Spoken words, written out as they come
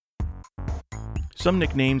Some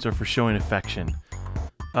nicknames are for showing affection,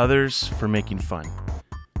 others for making fun.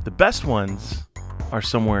 The best ones are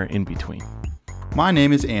somewhere in between. My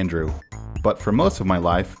name is Andrew, but for most of my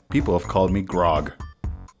life, people have called me Grog.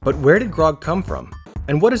 But where did Grog come from?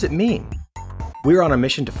 And what does it mean? We're on a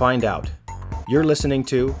mission to find out. You're listening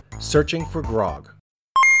to Searching for Grog.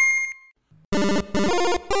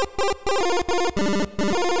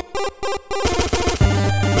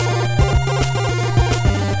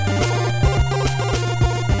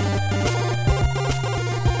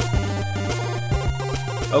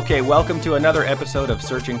 Okay, welcome to another episode of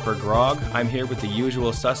Searching for Grog. I'm here with the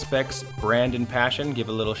usual suspects, Brandon Passion. Give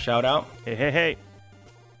a little shout out. Hey.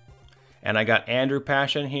 And I got Andrew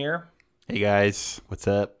Passion here. Hey guys, what's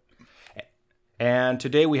up? And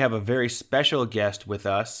today we have a very special guest with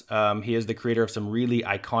us. He is the creator of some really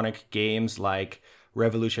iconic games like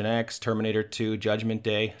Revolution X, Terminator 2, Judgment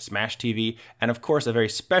Day, Smash TV, and of course a very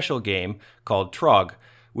special game called Trog.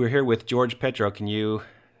 We're here with George Petro. Can you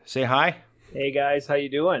say hi? Hey guys, how you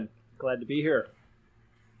doing? Glad to be here.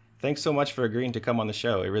 Thanks so much for agreeing to come on the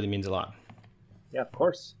show. It really means a lot. Yeah, of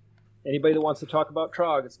course. Anybody that wants to talk about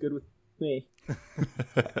Trog, it's good with me.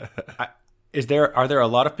 Are there a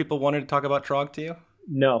lot of people wanting to talk about Trog to you?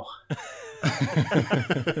 No.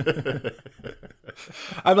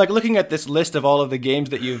 I'm like looking at this list of all of the games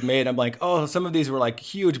that you've made. I'm like, oh, some of these were like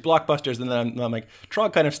huge blockbusters, and then I'm like,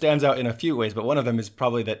 Trog kind of stands out in a few ways, but one of them is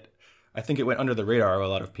probably that I think it went under the radar of a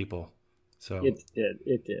lot of people. So It did.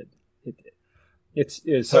 It's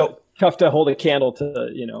so tough to hold a candle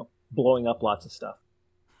to, blowing up lots of stuff.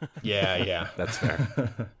 Yeah, that's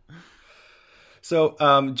fair.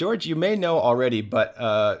 So, George, you may know already, but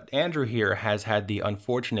Andrew here has had the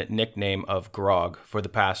unfortunate nickname of Grog for the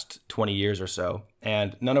past 20 years or so,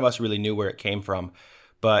 and none of us really knew where it came from,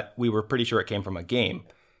 but we were pretty sure it came from a game.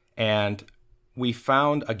 And we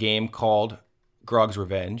found a game called Grog's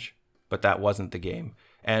Revenge, but that wasn't the game.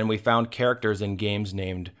 And we found characters in games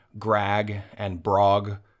named Grag and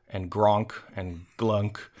Brog and Gronk and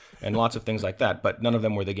Glunk and lots of things like that, but none of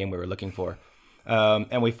them were the game we were looking for.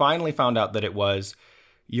 And we finally found out that it was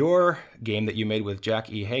your game that you made with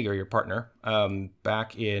Jack E. Hager, your partner,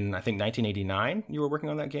 back in, I think, 1989. You were working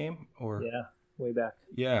on that game? Yeah, way back.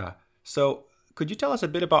 Yeah. So could you tell us a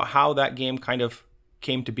bit about how that game kind of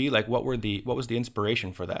came to be? Like, what was the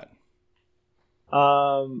inspiration for that?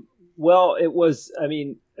 Well, it was,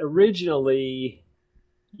 originally,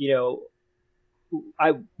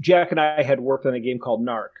 Jack and I had worked on a game called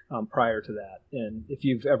Narc prior to that. And if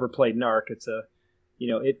you've ever played Narc, it's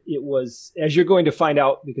it was, as you're going to find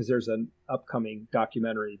out, because there's an upcoming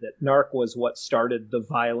documentary, that Narc was what started the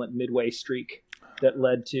violent Midway streak that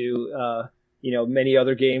led to, many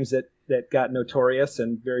other games that got notorious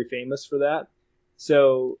and very famous for that.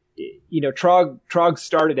 So, Trog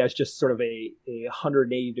started as just sort of a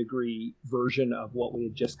 180 degree version of what we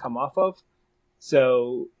had just come off of.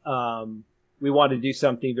 So, we wanted to do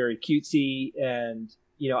something very cutesy, and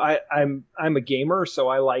I'm a gamer, so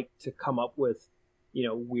I like to come up with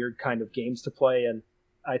weird kind of games to play, and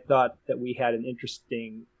I thought that we had an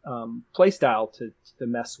interesting play style to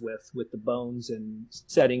mess with the bones and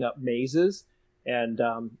setting up mazes, and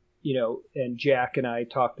and Jack and I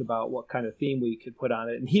talked about what kind of theme we could put on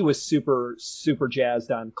it, and he was super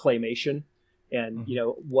jazzed on claymation, and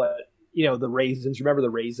the raisins. Remember the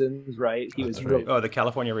raisins, right? He was really, the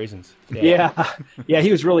California raisins. Yeah.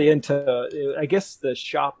 He was really into. I guess the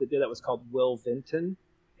shop that did that was called Will Vinton,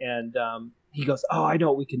 and he goes, "Oh, I know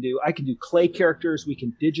what we can do. I can do clay characters. We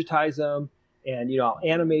can digitize them, and I'll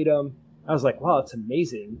animate them." I was like, "Wow, that's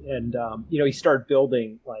amazing!" And he started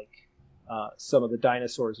building like some of the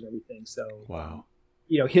dinosaurs and everything. So wow,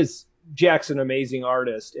 Jack's an amazing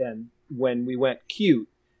artist, and when we went cute,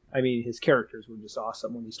 his characters were just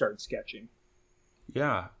awesome when he started sketching.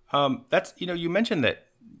 Yeah. That's, you mentioned that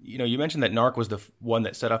Narc was the one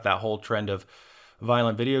that set up that whole trend of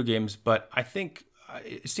violent video games, but I think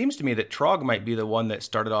it seems to me that Trog might be the one that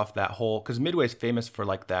started off that whole, because Midway's famous for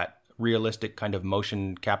like that realistic kind of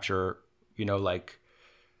motion capture,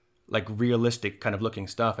 like realistic kind of looking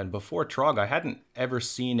stuff. And before Trog, I hadn't ever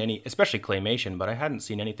seen any, especially claymation, but I hadn't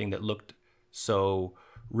seen anything that looked so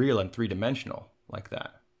real and three-dimensional like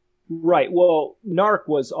that. Right. Well, Narc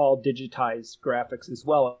was all digitized graphics as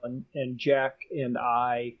well. And Jack and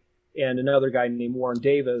I and another guy named Warren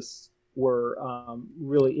Davis were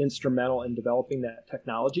really instrumental in developing that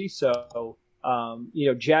technology. So,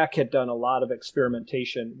 Jack had done a lot of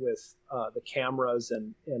experimentation with the cameras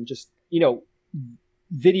and just,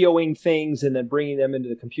 videoing things and then bringing them into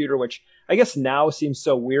the computer, which I guess now seems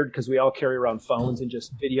so weird because we all carry around phones and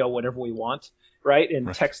just video whatever we want, right?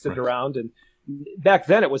 And text it around. And back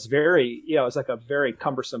then it was very, it was like a very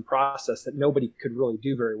cumbersome process that nobody could really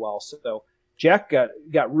do very well. So Jack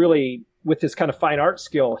got really, with his kind of fine art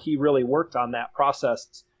skill, he really worked on that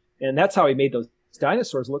process. And that's how he made those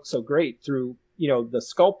dinosaurs look so great through, the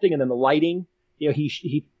sculpting and then the lighting.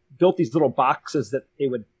 He built these little boxes that he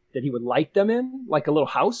would light them in, like a little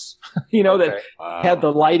house, that had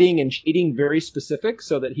the lighting and shading very specific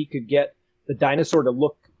so that he could get the dinosaur to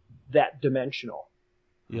look that dimensional.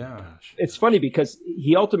 Yeah. It's funny because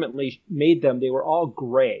he ultimately made them, they were all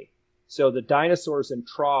gray. So the dinosaurs in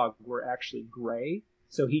Trog were actually gray.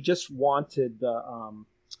 So he just wanted the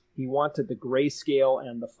grayscale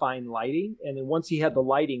and the fine lighting. And then once he had the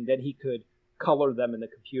lighting, then he could color them in the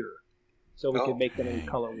computer. So we could make them any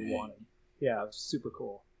color we wanted. Yeah, it was super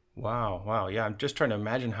cool. Wow. Yeah, I'm just trying to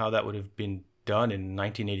imagine how that would have been done in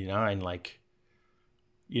 1989, like,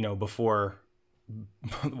 before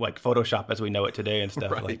like Photoshop as we know it today and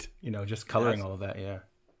stuff. Right. Like, just coloring all of that. Yeah.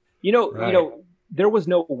 There was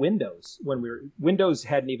no Windows when Windows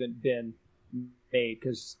hadn't even been made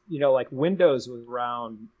because, like Windows was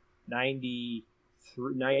around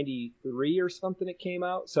 93 or something it came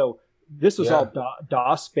out. So this was all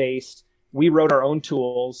DOS based. We wrote our own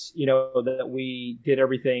tools, that we did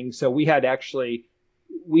everything. So we had the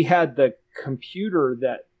computer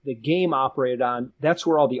that the game operated on. That's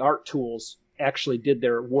where all the art tools actually did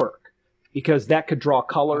their work because that could draw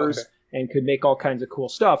colors and could make all kinds of cool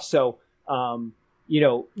stuff. So,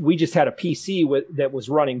 we just had a PC that was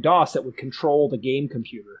running DOS that would control the game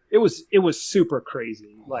computer. It was super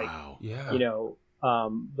crazy. Like, wow. Yeah.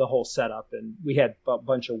 The whole setup, and we had a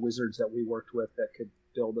bunch of wizards that we worked with that could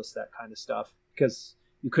build us that kind of stuff because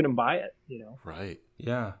you couldn't buy it, Right.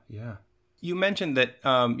 Yeah. You mentioned that,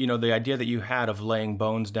 the idea that you had of laying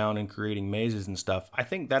bones down and creating mazes and stuff. I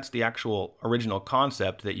think that's the actual original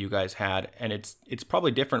concept that you guys had, and it's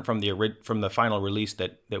probably different from the final release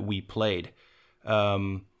that we played.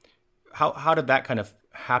 How did that kind of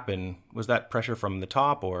happen? Was that pressure from the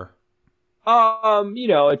top or?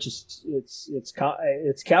 It's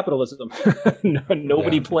capitalism.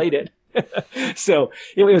 Nobody played it. So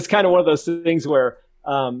it was kind of one of those things where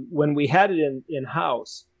when we had it in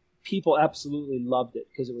house, people absolutely loved it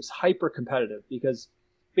because it was hyper competitive. Because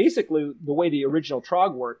basically the way the original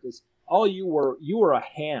Trog worked is you were a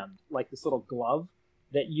hand, like this little glove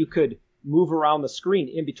that you could move around the screen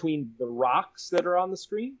in between the rocks that are on the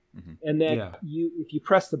screen, and then if you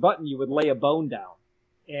press the button, you would lay a bone down,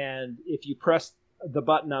 and if you pressed the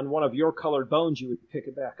button on one of your colored bones, you would pick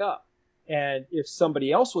it back up. And if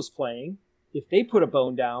somebody else was playing, if they put a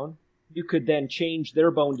bone down, you could then change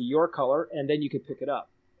their bone to your color, and then you could pick it up.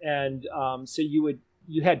 And so you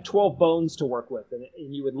had 12 bones to work with, and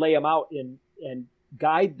you would lay them out and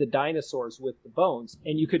guide the dinosaurs with the bones,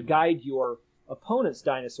 and you could guide your opponent's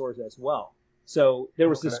dinosaurs as well. So there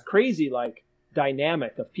was this crazy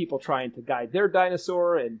dynamic of people trying to guide their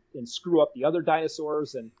dinosaur and screw up the other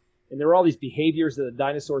dinosaurs, and there were all these behaviors that the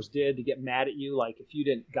dinosaurs did to get mad at you. Like if you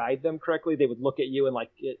didn't guide them correctly, they would look at you and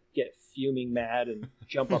get fuming mad and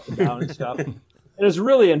jump up and down and stuff. And it was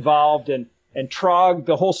really involved. And Trog,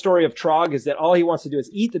 the whole story of Trog is that all he wants to do is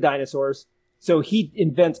eat the dinosaurs. So he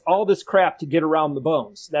invents all this crap to get around the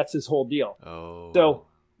bones. That's his whole deal. Oh. So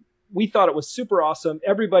we thought it was super awesome.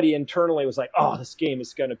 Everybody internally was like, oh, this game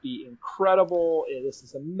is going to be incredible. This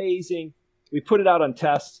is amazing. We put it out on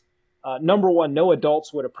test. Number one, no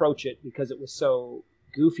adults would approach it because it was so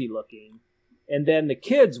goofy looking. And then the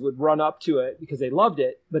kids would run up to it because they loved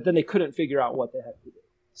it, but then they couldn't figure out what the heck to do.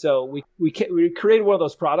 So we created one of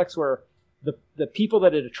those products where the people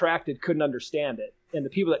that it attracted couldn't understand it, and the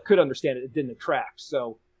people that could understand it, it didn't attract.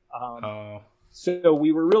 So so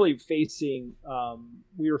we were really facing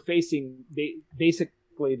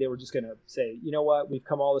basically they were just going to say, you know what, we've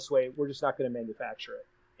come all this way, we're just not going to manufacture it.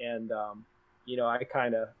 And I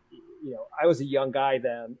kind of, I was a young guy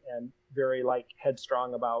then and very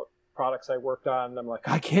headstrong about products I worked on. And I'm like,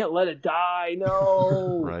 I can't let it die.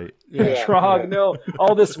 No. Right. Trog, no.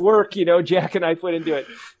 All this work, Jack and I put into it.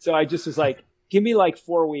 So I just was like, give me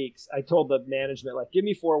 4 weeks. I told the management, give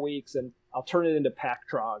me 4 weeks and I'll turn it into Pack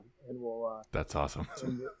Trog and we'll. That's awesome.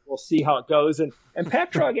 We'll see how it goes. And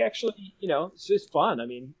Pack Trog actually, it's just fun. I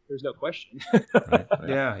mean, there's no question. Right.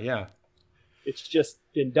 Yeah. It's just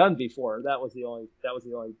been done before. That was the only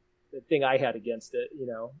thing I had against it,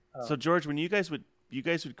 So George, when you guys would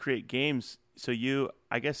create games, so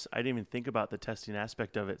I guess I didn't even think about the testing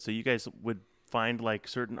aspect of it. So you guys would find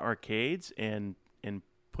certain arcades and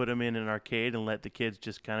put them in an arcade and let the kids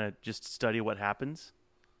just study what happens.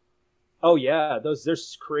 Oh yeah,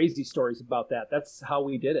 there's crazy stories about that. That's how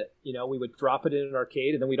we did it. We would drop it in an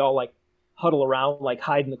arcade and then we'd all huddle around, like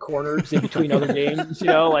hide in the corners in between other games,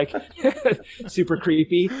 like super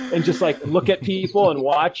creepy, and just like look at people and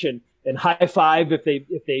watch and high five if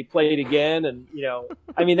they play it again. And,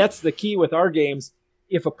 I mean, that's the key with our games.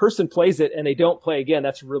 If a person plays it and they don't play again,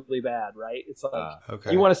 that's really bad, right? It's like,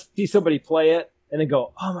 you want to see somebody play it and then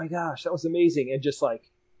go, oh my gosh, that was amazing. And just like,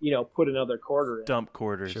 put another quarter in. Dump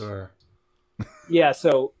quarters. Sure. Yeah.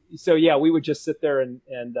 So yeah, we would just sit there and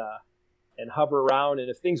hover around. And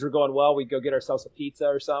if things were going well, we'd go get ourselves a pizza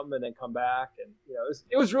or something and then come back. And,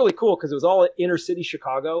 it was really cool because it was all inner city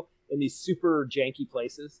Chicago in these super janky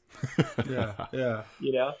places.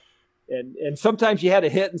 Yeah. And sometimes you had a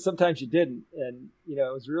hit and sometimes you didn't. And,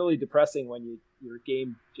 it was really depressing when your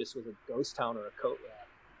game just was a ghost town or a coat rack.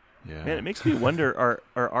 Yeah. Man, it makes me wonder, are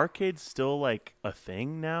arcades still like a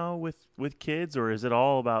thing now with kids, or is it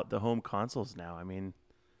all about the home consoles now? I mean,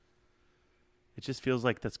 it just feels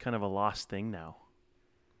like that's kind of a lost thing now.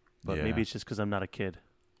 But maybe it's just because I'm not a kid.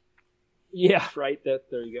 Yeah, right.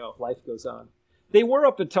 There you go. Life goes on. They were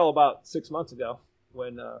up until about 6 months ago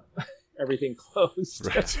when everything closed.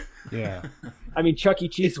 Right. Yeah. I mean, Chuck E.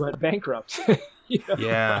 Cheese went bankrupt.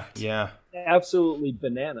 Yeah. Absolutely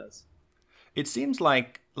bananas. It seems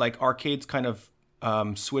like arcades kind of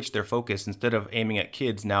switched their focus. Instead of aiming at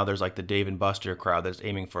kids, now there's like the Dave and Buster crowd that's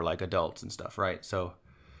aiming for like adults and stuff, right? So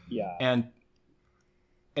yeah. And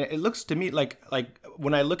it looks to me like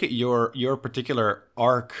when I look at your particular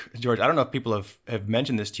arc, George, I don't know if people have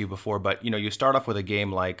mentioned this to you before, but you start off with a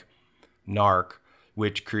game like Narc,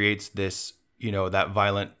 which creates this, that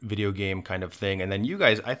violent video game kind of thing. And then you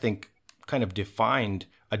guys, I think, kind of defined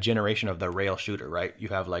a generation of the rail shooter, right? You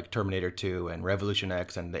have like Terminator 2 and Revolution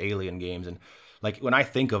X and the Alien games. And like when I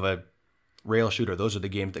think of a rail shooter, those are the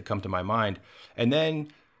games that come to my mind. And then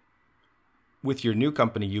with your new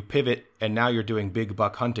company, you pivot and now you're doing big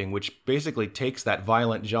buck hunting, which basically takes that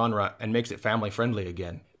violent genre and makes it family friendly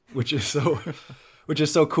again, which is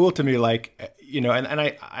so cool to me. Like,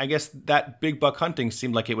 and I guess that big buck hunting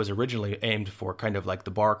seemed like it was originally aimed for kind of like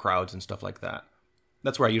the bar crowds and stuff like that.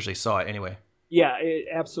 That's where I usually saw it anyway. Yeah, it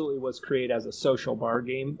absolutely was created as a social bar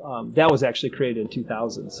game. That was actually created in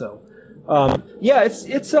 2000. So,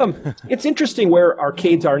 it's interesting where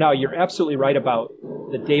arcades are now. You're absolutely right about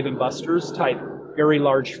the Dave and Buster's type, very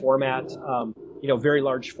large format, very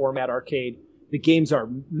large format arcade. The games are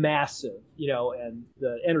massive, and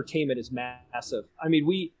the entertainment is massive. I mean,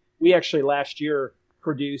 we actually last year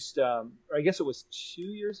produced, I guess it was 2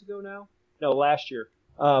 years ago now. No, last year.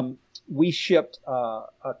 We shipped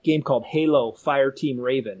a game called Halo Fireteam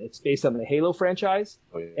Raven. It's based on the Halo franchise,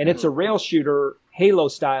 and it's a rail shooter, Halo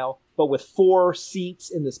style, but with 4 seats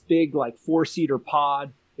in this big, like 4-seater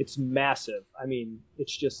pod. It's massive. I mean,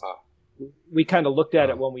 it's just. We kind of looked at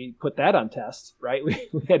it when we put that on test, right? We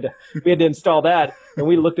had to install that, and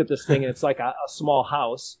we looked at this thing, and it's like a small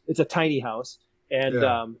house. It's a tiny house, and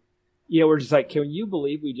we're just like, can you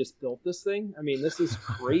believe we just built this thing? I mean, this is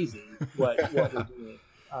crazy what we're doing.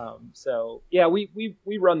 So yeah, we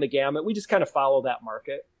run the gamut. We just kind of follow that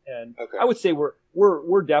market, and I would say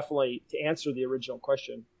we're definitely, to answer the original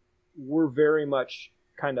question, we're very much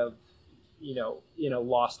kind of, in a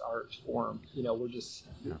lost art form. We're just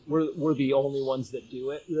we're the only ones that do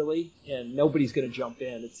it really, and nobody's going to jump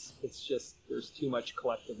in. It's just there's too much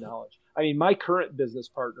collective knowledge. I mean, my current business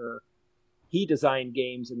partner, he designed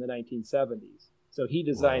games in the 1970s. So he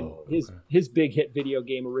designed his big hit video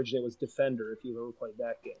game originally was Defender, if you've ever played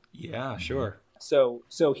that game. Yeah, sure. So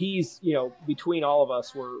he's, between all of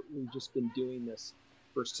us, we've just been doing this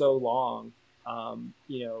for so long.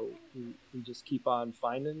 We just keep on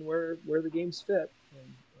finding where the games fit.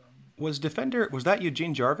 And, was that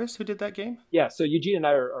Eugene Jarvis who did that game? Yeah, so Eugene and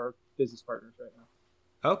I are business partners right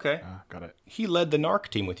now. Okay. Got it. He led the Narc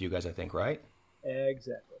team with you guys, I think, right?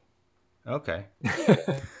 Exactly. Okay.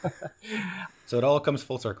 So it all comes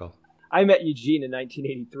full circle. I met Eugene in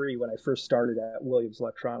 1983 when I first started at Williams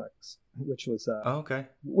Electronics, which was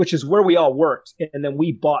which is where we all worked, and then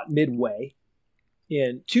we bought Midway.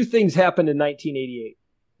 And 2 things happened in 1988.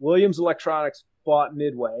 Williams Electronics bought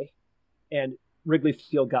Midway, and Wrigley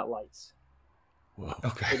Field got lights. Whoa.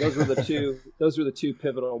 Okay. So those were the two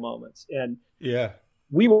pivotal moments. And yeah,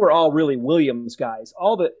 we were all really Williams guys.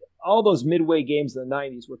 All those Midway games in the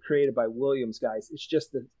 90s were created by Williams guys. It's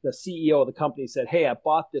just the CEO of the company said, "Hey, I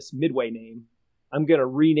bought this Midway name. I'm going to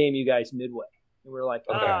rename you guys Midway." And we're like,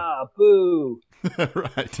 boo.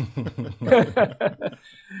 Right.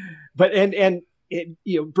 But and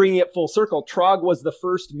it, bringing it full circle, Trog was the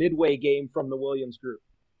first Midway game from the Williams group.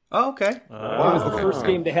 Oh, okay. It was the first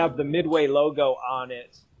game to have the Midway logo on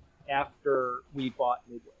it after we bought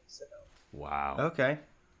Midway. So. Wow. Okay.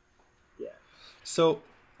 Yeah. So,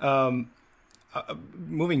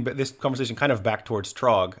 moving this conversation kind of back towards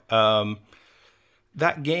Trog,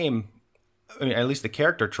 that game, I mean, at least the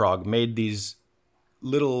character Trog made these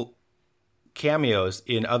little cameos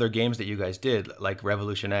in other games that you guys did, like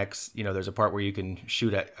Revolution X. You know, there's a part where you can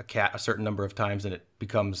shoot at a cat a certain number of times and it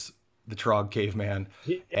becomes the Trog caveman.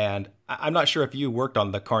 And I'm not sure if you worked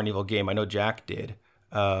on the Carnival game. I know Jack did.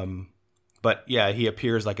 But yeah, he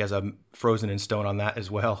appears like as a frozen in stone on that as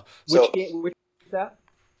well. Which game? Which is that?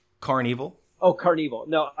 Carnival. Oh, Carnival.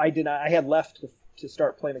 No, I did not. I had left to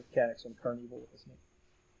start playing mechanics when Carnival was made.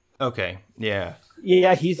 Okay, yeah.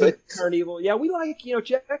 Yeah, he's a Carnival. Yeah, we like,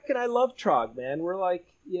 Jack and I love Trog, man. We're like,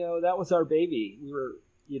 that was our baby. We were,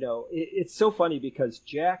 it's so funny because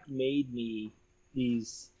Jack made me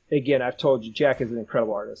these, again, I've told you, Jack is an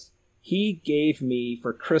incredible artist. He gave me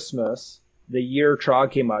for Christmas, the year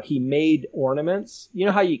Trog came out, he made ornaments. You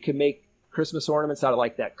know how you can make Christmas ornaments out of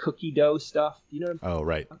like that cookie dough stuff? You know what I'm Oh,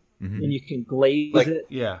 right. Mm-hmm. And you can glaze it.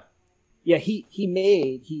 Yeah. Yeah, he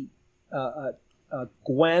made a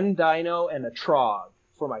Gwen Dino and a Trog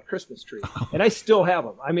for my Christmas tree. And I still have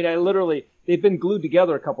them. I mean, they've been glued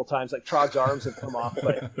together a couple times, like Trog's arms have come off.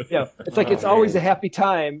 But, it's like it's always a happy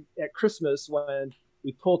time at Christmas when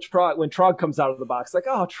we pull Trog, when Trog comes out of the box, like,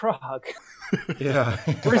 oh, Trog. Yeah.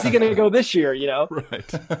 Where's he going to go this year,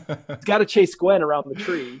 Right. He's got to chase Gwen around the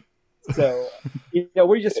tree. So, we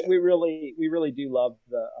really do love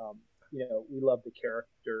the, we love the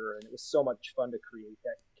character, and it was so much fun to create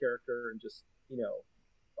that character, and just,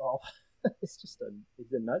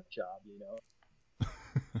 it's a nut job,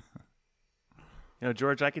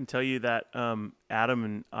 George, I can tell you that Adam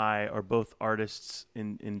and I are both artists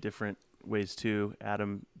in different ways too.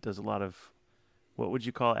 Adam does a lot of, what would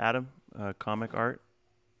you call Adam? Comic art?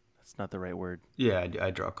 That's not the right word. Yeah,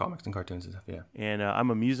 I draw comics and cartoons and stuff, yeah. And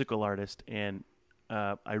I'm a musical artist, and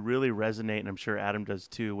I really resonate, and I'm sure Adam does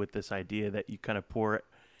too, with this idea that you kind of pour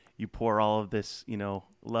all of this,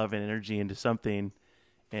 love and energy into something,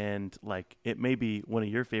 and like it may be one of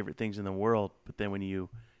your favorite things in the world, but then when you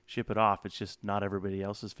ship it off, it's just not everybody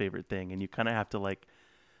else's favorite thing, and you kind of have to like.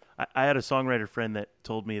 I had a songwriter friend that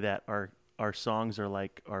told me that our songs are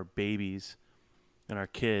like our babies and our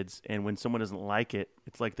kids, and when someone doesn't like it,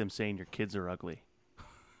 it's like them saying your kids are ugly.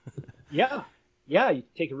 Yeah, you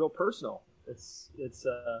take it real personal. It's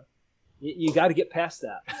you got to get past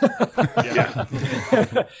that.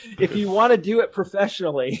 If you want to do it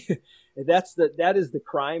professionally, that is the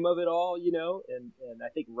crime of it all, and I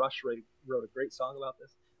think Rush wrote a great song about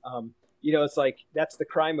this. It's like, that's the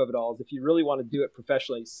crime of it all, is if you really want to do it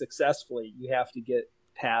professionally, successfully, you have to get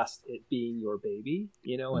past it being your baby,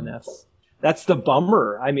 and that's the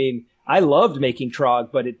bummer. I mean, I loved making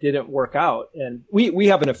Trog, but it didn't work out. And we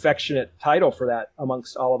have an affectionate title for that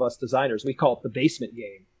amongst all of us designers. We call it the basement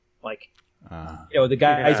game. Like, the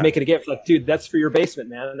guy's making a gift, like, dude, that's for your basement,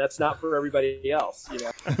 man, and that's not for everybody else. And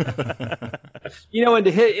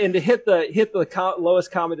to hit the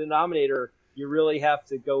lowest common denominator, you really have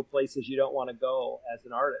to go places you don't want to go as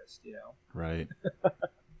an artist. Right.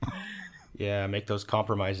 Yeah, make those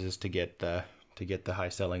compromises to get the high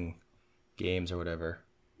selling games or whatever.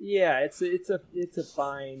 Yeah, it's a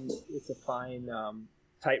fine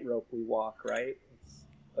tightrope we walk, right?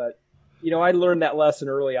 But I learned that lesson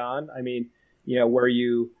early on. I mean, where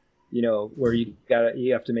you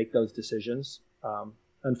have to make those decisions.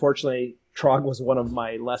 Unfortunately, Trog was one of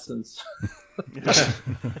my lessons.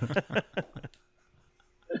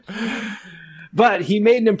 But he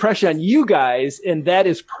made an impression on you guys, and that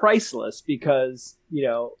is priceless, because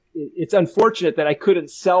it's unfortunate that I couldn't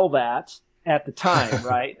sell that at the time,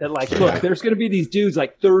 right? That like, look, there's going to be these dudes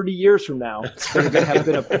like 30 years from now that are going to have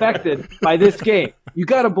been affected by this game. You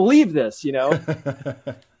got to believe this,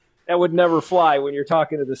 That would never fly when you're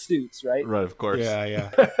talking to the suits, right? Right, of course.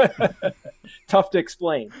 Yeah. Tough to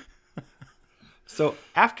explain. So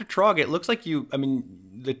after Trog, it looks like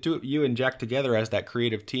the two of you and Jack together as that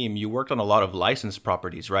creative team, you worked on a lot of licensed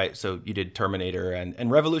properties, right? So you did Terminator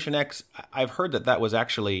and Revolution X. I've heard that was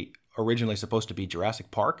actually originally supposed to be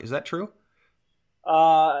Jurassic Park. Is that true?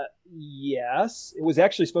 Yes. It was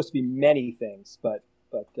actually supposed to be many things, but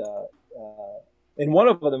and one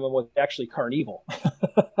of them was actually Carnival.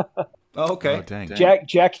 Oh, okay. Oh, dang.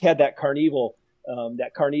 Jack had that Carnival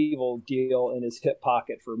deal in his hip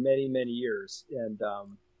pocket for many, many years. And,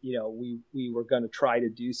 we were going to try to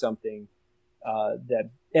do something that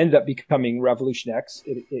ended up becoming Revolution X.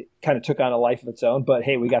 It kind of took on a life of its own, but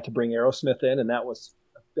hey, we got to bring Aerosmith in, and that was,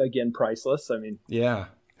 again, priceless. I mean, yeah,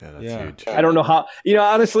 that's huge. I don't know how,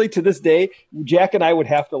 honestly, to this day, Jack and I would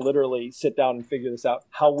have to literally sit down and figure this out,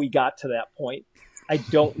 how we got to that point. I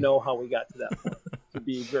don't know how we got to that point. To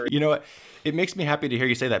be very, what? It makes me happy to hear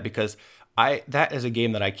you say that, because That is a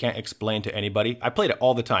game that I can't explain to anybody. I played it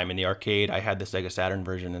all the time in the arcade. I had the Sega Saturn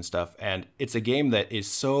version and stuff, and it's a game that is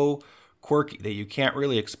so quirky that you can't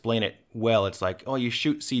really explain it well. It's like, oh, you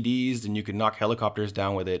shoot CDs and you can knock helicopters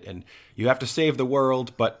down with it, and you have to save the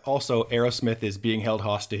world, but also Aerosmith is being held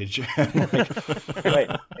hostage. Right.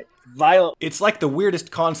 Violent. It's like the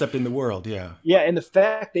weirdest concept in the world. Yeah. Yeah, and the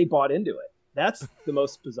fact they bought into it. That's the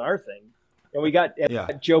most bizarre thing. And we got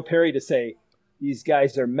Joe Perry to say, these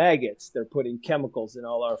guys are maggots. They're putting chemicals in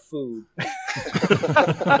all our food.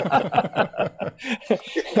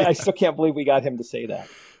 I still can't believe we got him to say that.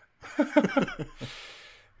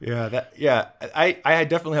 I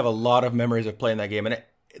definitely have a lot of memories of playing that game, and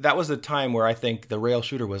that was a time where I think the rail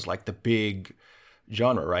shooter was like the big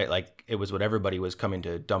genre, right? Like it was what everybody was coming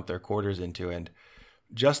to dump their quarters into, and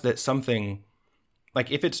just that something like,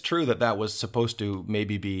 if it's true that was supposed to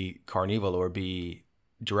maybe be Carnival or be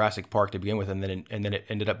Jurassic Park to begin with, and then it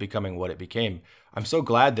ended up becoming what it became. I'm so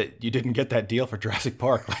glad that you didn't get that deal for Jurassic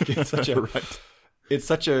Park. Like it's such a it's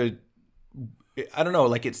such a I don't know,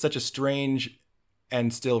 like it's such a strange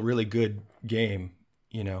and still really good game,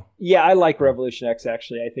 you know. Yeah, I like Revolution X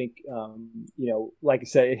actually. I think like I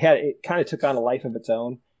said, it kind of took on a life of its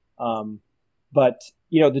own. But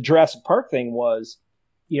the Jurassic Park thing was,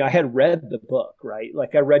 I had read the book, right?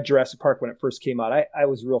 Like I read Jurassic Park when it first came out. I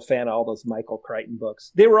was a real fan of all those Michael Crichton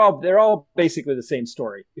books. They're all basically the same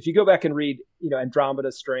story. If you go back and read,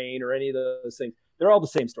 Andromeda Strain or any of those things, they're all the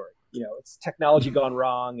same story. It's technology gone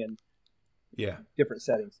wrong and different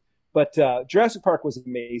settings. But Jurassic Park was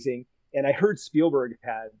amazing, and I heard Spielberg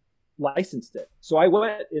had licensed it. So I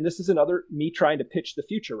went, and this is another me trying to pitch the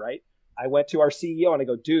future, right? I went to our CEO and I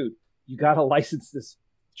go, dude, you got to license this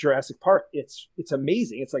Jurassic Park. It's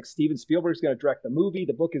amazing. It's like Steven Spielberg's going to direct the movie.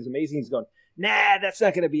 The book is amazing. He's going, nah, that's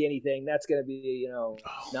not going to be anything. That's going to be,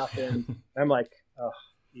 nothing. I'm like, oh,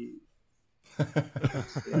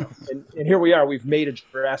 and here we are. We've made a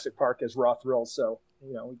Jurassic Park as Raw Thrills. So,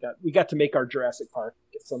 we got to make our Jurassic Park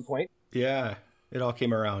at some point. Yeah, it all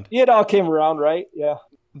came around. It all came around, right? Yeah.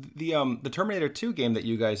 The Terminator 2 game that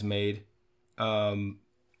you guys made, with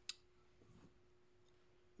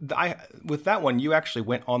that one, you actually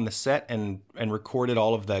went on the set and recorded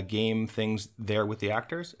all of the game things there with the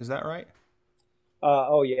actors. Is that right?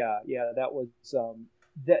 That was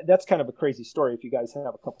that's kind of a crazy story. If you guys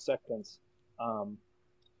have a couple seconds,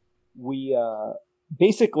 we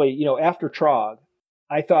basically, after Trog,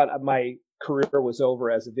 I thought my career was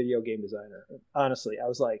over as a video game designer. Honestly, I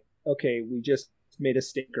was like, okay, we just made a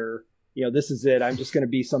stinker. This is it. I'm just going to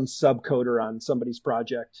be some subcoder on somebody's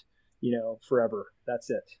project, forever. That's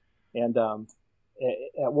it. And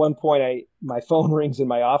at one point, my phone rings in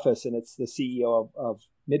my office, and it's the CEO of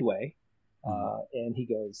Midway. And he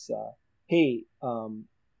goes, hey,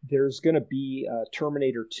 there's going to be a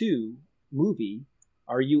Terminator 2 movie.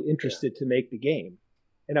 Are you interested to make the game?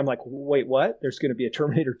 And I'm like, wait, what? There's going to be a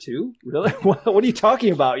Terminator 2? Really? What are you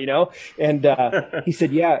talking about? And he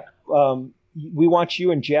said, yeah, we want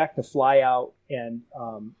you and Jack to fly out and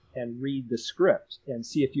read the script and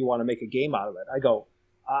see if you want to make a game out of it. I go,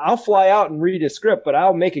 I'll fly out and read a script, but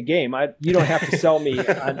I'll make a game. You don't have to sell me.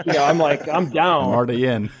 I'm like, I'm down. I'm already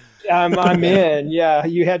in. I'm in. Yeah,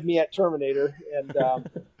 you had me at Terminator, and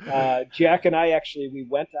Jack and I we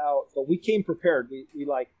went out, but we came prepared. We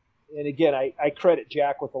and again, I credit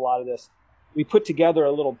Jack with a lot of this. We put together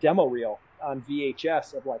a little demo reel on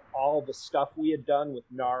VHS of like all the stuff we had done with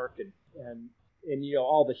NARC and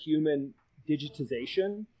all the human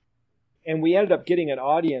digitization, and we ended up getting an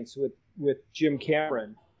audience with Jim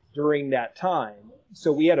Cameron during that time.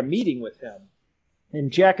 So we had a meeting with him. And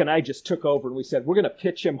Jack and I just took over and we said, we're going to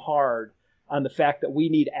pitch him hard on the fact that we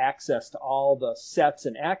need access to all the sets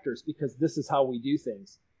and actors because this is how we do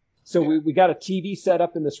things. So we got a TV set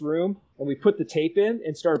up in this room and we put the tape in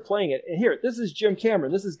and started playing it. And here, this is Jim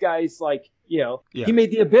Cameron. This is guys like, he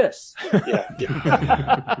made The Abyss.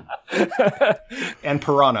 And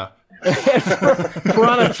Piranha.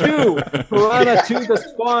 Piranha 2. Piranha 2, The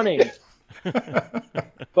Spawning.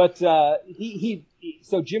 But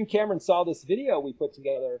so Jim Cameron saw this video we put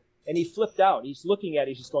together and he flipped out. He's looking at it.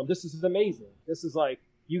 He's just going, this is amazing. This is like,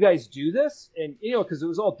 you guys do this? And, because it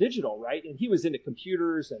was all digital, right? And he was into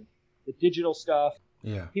computers and the digital stuff.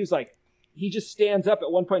 Yeah. He was like, he just stands up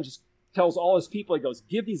at one point and just tells all his people, he goes,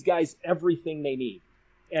 give these guys everything they need.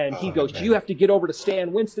 And he goes, man, you have to get over to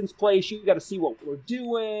Stan Winston's place. You got to see what we're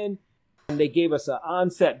doing. And they gave us an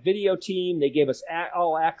on-set video team. They gave us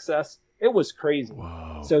all access. It was crazy.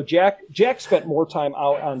 Wow. So Jack spent more time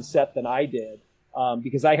out on set than I did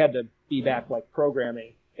because I had to be back like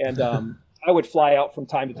programming. And I would fly out from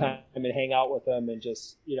time to time and hang out with them and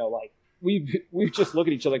just, we just look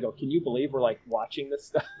at each other and go, can you believe we're like watching this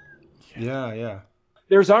stuff? Yeah.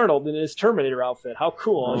 There's Arnold in his Terminator outfit. How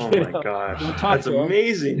cool! Oh my gosh, that's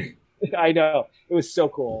amazing. I know, it was so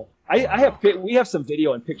cool. We have some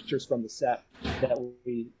video and pictures from the set that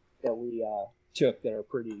we took that are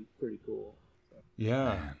pretty cool.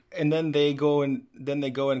 Yeah, and then they go and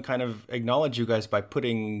kind of acknowledge you guys by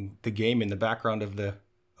putting the game in the background of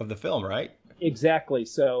the film, right? Exactly.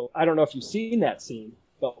 So I don't know if you've seen that scene,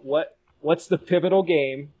 but what's the pivotal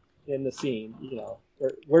game in the scene? You know,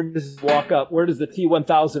 where does the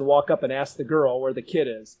T-1000 walk up and ask the girl where the kid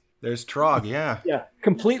is? There's Trog, yeah. Yeah,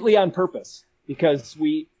 completely on purpose, because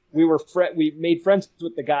we made friends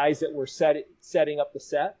with the guys that were setting up the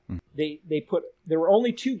set. There were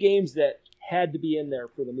only 2 games that had to be in there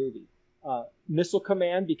for the movie. Missile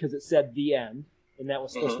Command, because it said the end, and that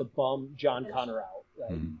was supposed to bum John Connor out,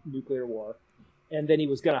 nuclear war. And then he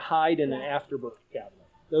was going to hide in an afterbirth cabinet.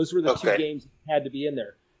 Those were the 2 games that had to be in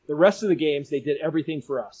there. The rest of the games, they did everything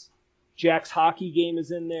for us. Jack's hockey game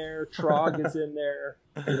is in there. Trog is in there.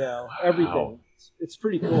 You know, everything. It's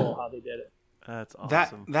pretty cool how they did it. That's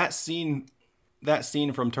awesome. That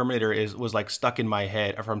scene from Terminator was like stuck in my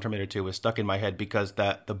head, or from Terminator 2 was stuck in my head, because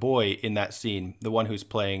the boy in that scene, the one who's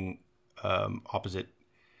playing opposite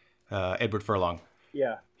Edward Furlong,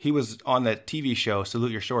 yeah, he was on that TV show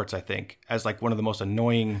Salute Your Shorts, I think, as like one of the most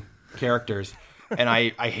annoying characters. And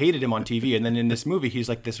I hated him on TV. And then in this movie, he's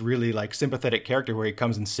like this really like sympathetic character where he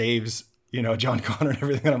comes and saves, you know, John Connor and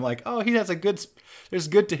everything. And I'm like, oh, there's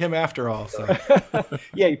good to him after all. So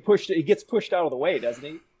yeah, he gets pushed out of the way, doesn't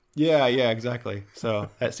he? Yeah, exactly. So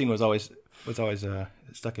that scene was always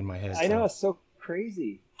stuck in my head. I know, it's so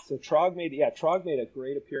crazy. So Trog made a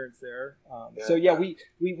great appearance there. So yeah,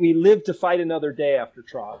 we lived to fight another day after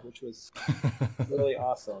Trog, which was really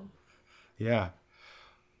awesome. Yeah.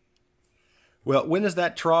 Well, when is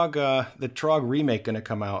that the Trog remake going to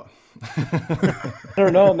come out? I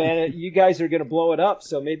don't know, man. You guys are going to blow it up,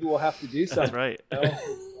 so maybe we'll have to do something. That's right. You know?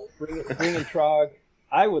 Bring in Trog.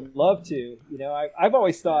 I would love to. You know, I've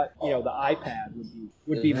always thought, you know, the iPad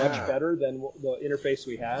would be much better than the interface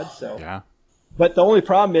we had. So Yeah. But the only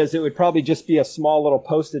problem is it would probably just be a small little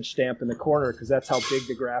postage stamp in the corner, because that's how big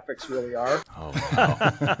the graphics really are. Oh,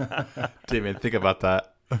 wow. Didn't even think about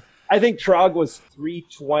that. I think Trog was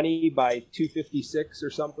 320 by 256 or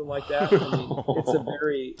something like that. I mean, it's a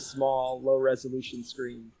very small, low-resolution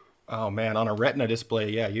screen. Oh man, on a Retina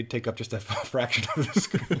display, yeah, you'd take up just a fraction of the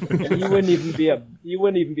screen. You wouldn't even be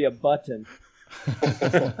a button.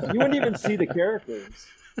 You wouldn't even see the characters.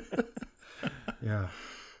 Yeah.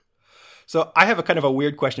 So I have a kind of a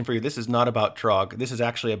weird question for you. This is not about Trog. This is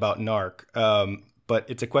actually about Narc. But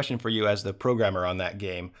it's a question for you as the programmer on that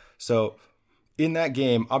game. So in that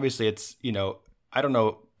game, obviously it's, you know, I don't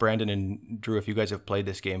know, Brandon and Drew, if you guys have played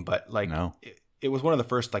this game, but like No. It was one of the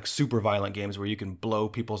first like super violent games where you can blow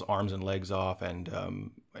people's arms and legs off and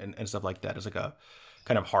stuff like that. It's like a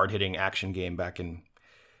kind of hard hitting action game back in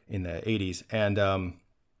the 80s. And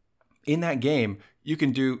in that game, you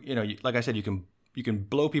can do, you know, like I said, you can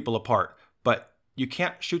blow people apart, but you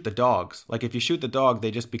can't shoot the dogs. Like if you shoot the dog, they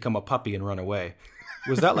just become a puppy and run away.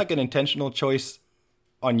 Was that like an intentional choice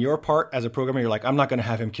on your part as a programmer? You're like, I'm not going to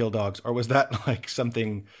have him kill dogs, or was that like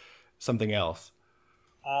something else?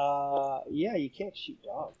 Yeah, you can't shoot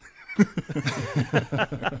dogs.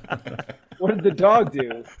 What did the dog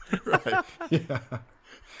do? Right. Yeah.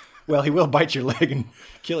 Well, he will bite your leg and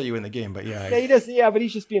kill you in the game, but yeah. Yeah, he does. Yeah, but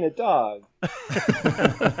he's just being a dog.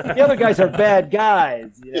 The other guys are bad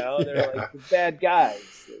guys. You know, they're like the bad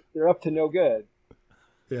guys. They're up to no good.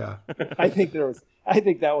 Yeah. I think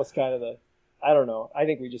that was kind of I don't know. I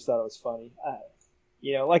think we just thought it was funny.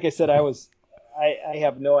 You know, like I said, I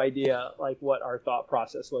have no idea like what our thought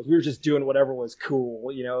process was. We were just doing whatever was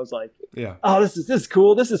cool. You know, it was like, yeah. Oh, this is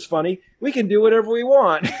cool. This is funny. We can do whatever we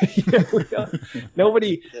want. You know,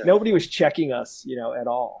 nobody was checking us, you know, at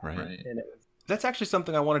all. Right. And it was, that's actually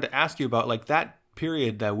something I wanted to ask you about. Like that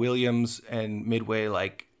period, that Williams and Midway,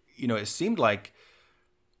 like, you know, it seemed like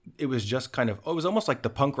it was just kind of, it was almost like the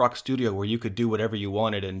punk rock studio where you could do whatever you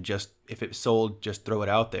wanted and just, if it sold, just throw it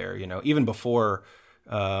out there, you know, even before,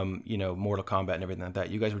 you know, Mortal Kombat and everything like that.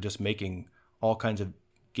 You guys were just making all kinds of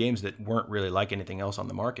games that weren't really like anything else on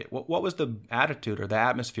the market. What was the attitude or the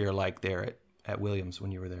atmosphere like there at Williams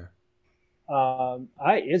when you were there?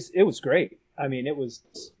 It was great. I mean, it was,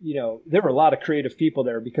 you know, there were a lot of creative people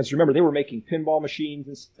there because remember, they were making pinball machines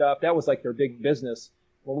and stuff. That was like their big business.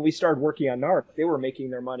 When we started working on Narc, they were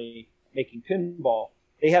making their money making pinball.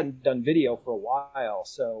 They hadn't done video for a while.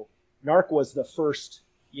 So Narc was the first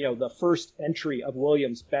entry of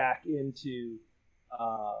Williams back into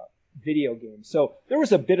video games. So there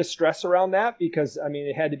was a bit of stress around that because, I mean,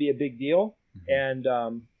 it had to be a big deal. And,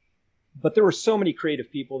 but there were so many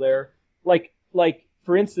creative people there. Like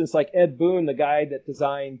for instance, like Ed Boon, the guy that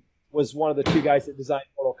was one of the two guys that designed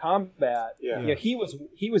Mortal Kombat. Yeah. You know, he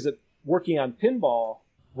was working on pinball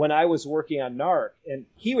when I was working on Narc, and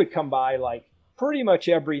he would come by like pretty much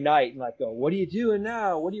every night and like go, "What are you doing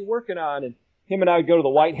now? What are you working on?" And him and I would go to the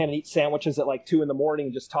White Hen and eat sandwiches at like 2 a.m.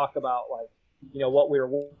 and just talk about like, you know, what we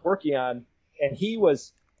were working on. And he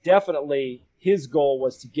was definitely, his goal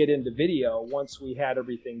was to get into video once we had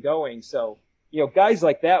everything going. So, you know, guys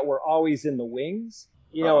like that were always in the wings,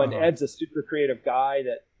 you know, and Ed's a super creative guy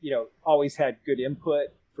that, you know, always had good input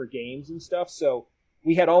for games and stuff. So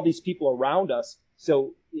we had all these people around us.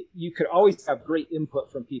 So you could always have great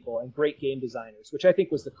input from people and great game designers, which I think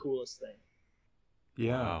was the coolest thing.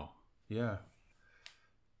 Yeah. Wow. Yeah.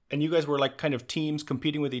 And you guys were like kind of teams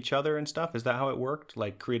competing with each other and stuff? Is that how it worked?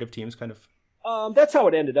 Like creative teams kind of? That's how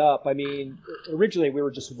it ended up. I mean, originally we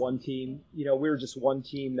were just one team. You know, we were just one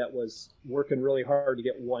team that was working really hard to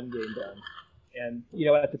get one game done. And, you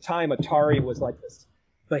know, at the time, Atari was like this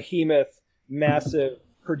behemoth, massive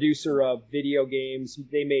producer of video games.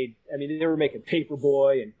 They were making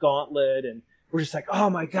Paperboy and Gauntlet, and we're just like, oh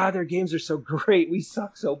my God, their games are so great. We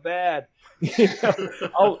suck so bad. You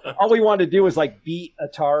know, all we wanted to do was like beat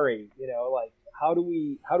Atari, you know, like how do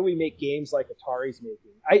we make games like Atari's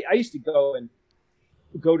making? I used to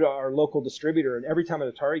go to our local distributor, and every time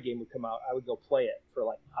an Atari game would come out, I would go play it for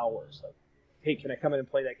like hours. Like, hey, can I come in and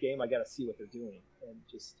play that game? I got to see what they're doing, and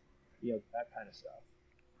just, you know, that kind of stuff.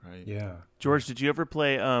 Right. Yeah. George, did you ever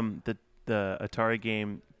play the Atari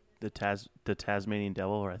game, the Tasmanian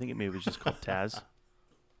Devil, or I think it maybe was just called Taz?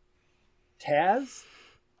 Taz?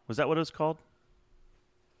 Was that what it was called?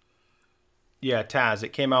 Yeah, Taz.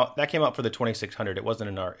 That came out for the 2600. It wasn't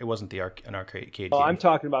an arcade game. Oh, I'm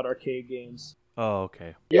talking about arcade games. Oh,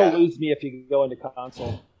 okay. You'll lose me if you go into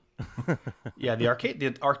console. Yeah, the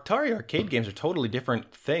Atari arcade games are a totally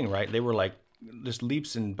different thing, right? They were like just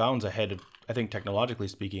leaps and bounds ahead of, I think, technologically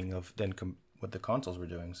speaking, of what the consoles were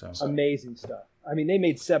doing. So amazing stuff. I mean, they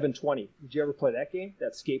made 720. Did you ever play that game?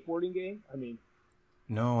 That skateboarding game? I mean,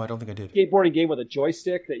 no, I don't think I did. Skateboarding game with a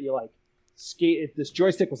joystick that you like skate. This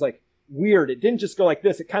joystick was like weird. It didn't just go like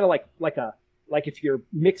this. It kind of like if you're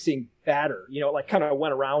mixing batter, you know, like kind of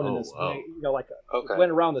went around in this, you know,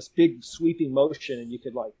 went around this big sweeping motion, and you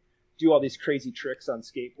could like do all these crazy tricks on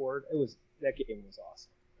skateboard. That game was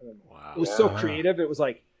awesome. I mean, wow. It was so creative. It was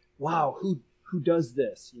like, wow, who does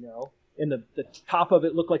this, you know? And the top of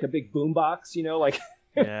it looked like a big boombox, you know, like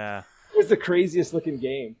yeah. It was the craziest looking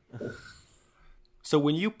game. So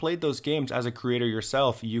when you played those games as a creator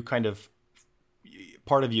yourself, you kind of,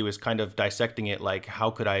 part of you is kind of dissecting it, like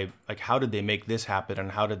how did they make this happen,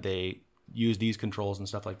 and how did they use these controls and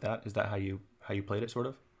stuff like that? Is that how you played it, sort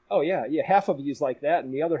of? Oh yeah. Half of you is like that,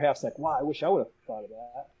 and the other half's like, wow, I wish I would have thought of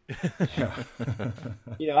that. Yeah.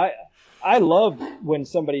 You know, I love when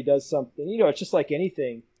somebody does something. You know, it's just like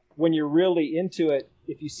anything. When you're really into it,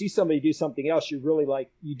 if you see somebody do something else, you really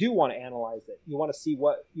you do want to analyze it. You want to see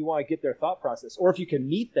you want to get their thought process. Or if you can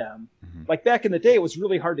meet them, like back in the day, it was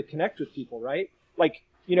really hard to connect with people, right? Like,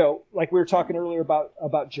 you know, like we were talking earlier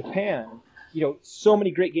about Japan, you know, so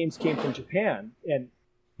many great games came from Japan, and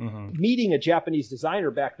meeting a Japanese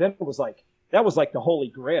designer back then was like the holy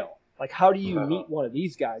grail. Like, how do you meet one of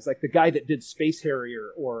these guys? Like the guy that did Space Harrier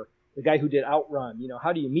or the guy who did Outrun, you know,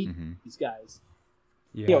 how do you meet these guys?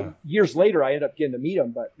 Yeah. You know, years later, I ended up getting to meet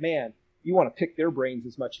them, but man, you want to pick their brains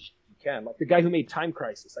as much as you can. Like the guy who made Time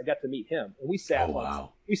Crisis, I got to meet him, and we sat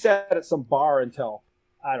at some bar until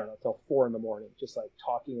 4 a.m, just like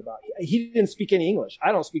talking about. He didn't speak any English.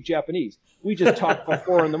 I don't speak Japanese. We just talked till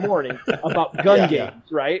 4 a.m. about gun games,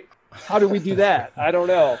 right? How do we do that? I don't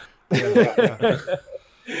know.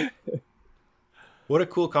 What a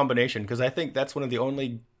cool combination, because I think that's one of the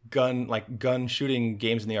only gun shooting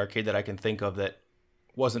games in the arcade that I can think of that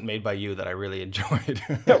wasn't made by you that I really enjoyed.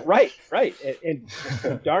 Right. And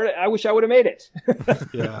darn it, I wish I would have made it.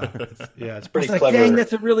 It's pretty clever. Like, dang,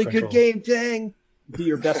 that's a really good game. Dang, be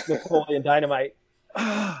your best Napoleon Dynamite.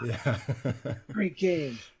 Great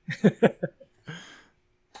game.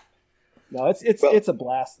 No, it's a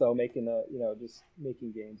blast though. Just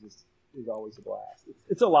making games is always a blast.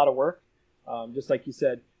 It's a lot of work. Just like you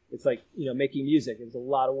said, it's like, you know, making music is a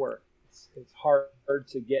lot of work. It's hard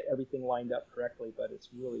to get everything lined up correctly, but it's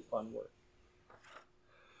really fun work.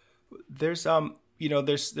 There's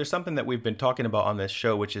there's something that we've been talking about on this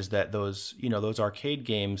show, which is that those arcade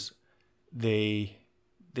games, they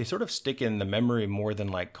sort of stick in the memory more than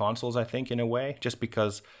like consoles, I think, in a way, just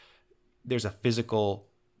because there's a physical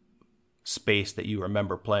space that you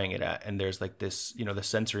remember playing it at. And there's like this, the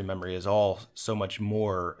sensory memory is all so much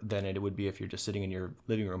more than it would be if you're just sitting in your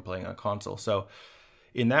living room playing on a console. So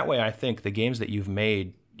in that way, I think the games that you've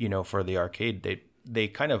made, for the arcade, they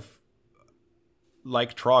kind of,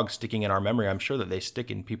 like Trog sticking in our memory, I'm sure that they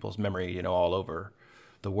stick in people's memory, all over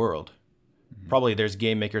the world. Mm-hmm. Probably there's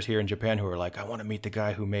game makers here in Japan who are like, I want to meet the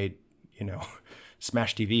guy who made,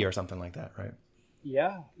 Smash TV or something like that, right?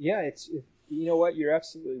 Yeah. It's you know what? You're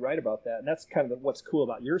absolutely right about that. And that's kind of what's cool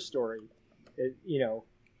about your story,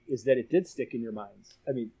 is that it did stick in your minds.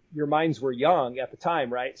 I mean, your minds were young at the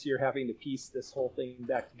time, right? So you're having to piece this whole thing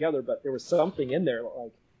back together, but there was something in there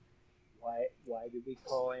like, why did we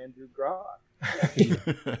call Andrew Grog?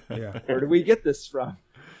 Yeah. Where do we get this from?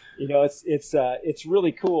 It's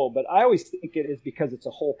really cool, but I always think it is because it's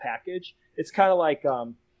a whole package. It's kind of like,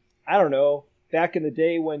 I don't know, back in the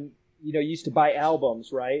day when, you used to buy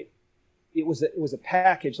albums, right? It was a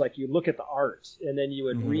package. Like you look at the art and then you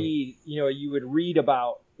would read, you would read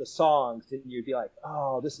about the songs and you'd be like,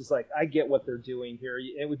 oh, this is like, I get what they're doing here.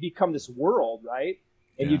 And it would become this world, right?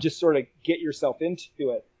 And you just sort of get yourself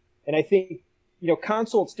into it. And I think,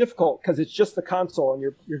 console, it's difficult because it's just the console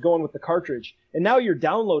and you're going with the cartridge. And now you're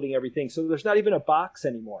downloading everything. So there's not even a box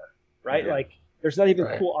anymore, right? Yeah. Like there's not even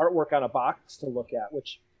cool artwork on a box to look at,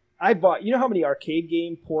 which I bought. You know how many arcade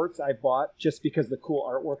game ports I bought just because of the cool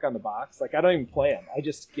artwork on the box? Like I don't even play them. I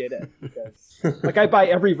just get it because like I buy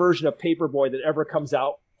every version of Paperboy that ever comes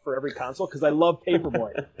out for every console because I love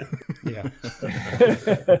Paperboy. Yeah.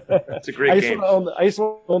 It's a great game. I just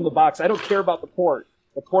want to own the box. I don't care about the port.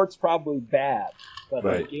 The port's probably bad, but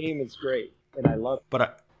the game is great, and I love it.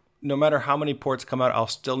 But no matter how many ports come out, I'll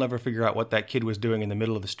still never figure out what that kid was doing in the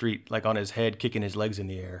middle of the street, like on his head, kicking his legs in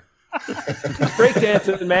the air.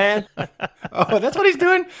 Breakdancing, man. Oh, that's what he's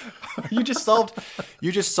doing? You just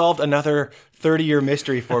solved another 30-year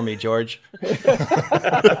mystery for me, George. He's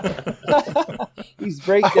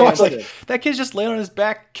breakdancing. Like, that kid's just laying on his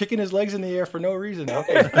back, kicking his legs in the air for no reason.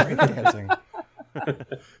 Okay, he's breakdancing.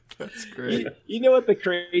 That's great. You know what the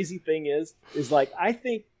crazy thing is like I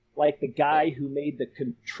think like the guy who made the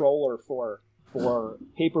controller for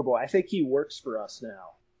Paperboy, I think he works for us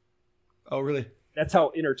now. Oh, really? That's how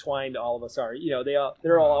intertwined all of us are.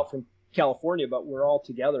 They're all out from California, but we're all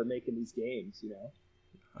together making these games.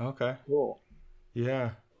 Okay. Cool. Yeah.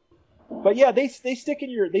 But yeah, they stick in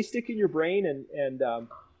your brain, and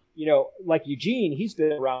like Eugene, he's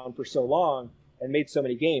been around for so long and made so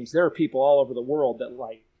many games. There are people all over the world that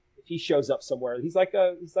like if he shows up somewhere, he's like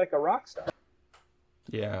a rock star.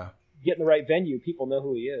 Yeah. Get in the right venue, people know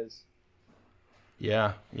who he is.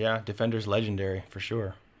 Yeah. Defender's legendary for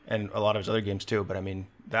sure. And a lot of his other games too, but I mean,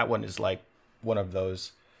 that one is like one of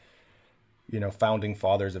those, founding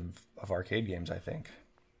fathers of arcade games, I think.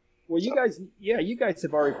 Well, you guys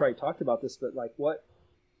have already probably talked about this, but like what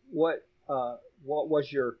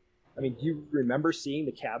was your, I mean, do you remember seeing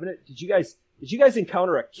the cabinet? Did you guys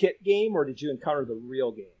encounter a kit game or did you encounter the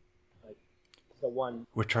real game? Like the one.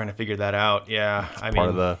 We're trying to figure that out. Yeah.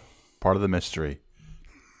 Part of the mystery.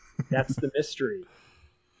 That's the mystery.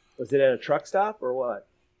 Was it at a truck stop or what?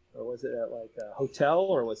 Or was it at like a hotel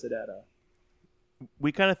or was it at a...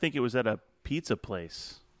 We kind of think it was at a pizza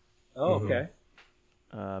place. Oh, okay.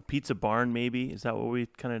 Pizza Barn, maybe? Is that what we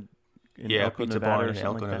kind of... Pizza Barn in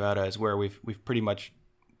Elko, Nevada is where we've pretty much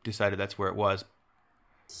decided that's where it was.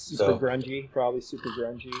 Super grungy, probably super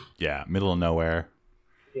grungy. Yeah, middle of nowhere.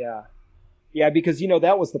 Yeah. Yeah, because,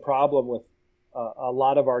 that was the problem with a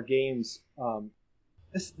lot of our games.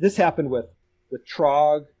 This happened with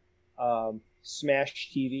Trog,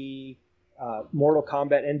 Smash TV, Mortal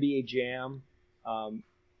Kombat, NBA Jam.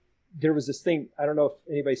 There was this thing, I don't know if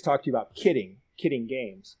anybody's talked to you about kitting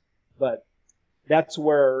games, but that's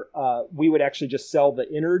where we would actually just sell the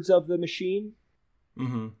innards of the machine.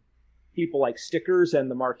 Mm-hmm. People like stickers and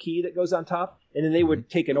the marquee that goes on top, and then they would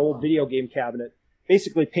take an old video game cabinet,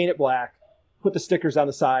 basically paint it black, put the stickers on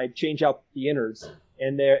the side, change out the innards,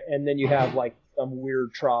 and then you have like some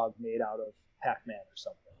weird Trog made out of Pac-Man or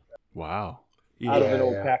something. Wow. Out of an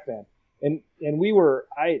old Pac-Man. And we were,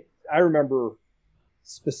 I remember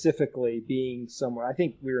specifically being somewhere, I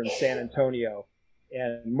think we were in San Antonio,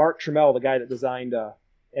 and Mark Trammell, the guy that designed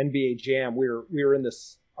NBA Jam, we were in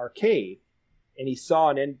this arcade, and he saw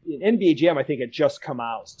an NBA Jam, I think had just come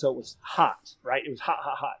out, so it was hot, right? It was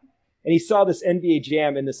hot. And he saw this NBA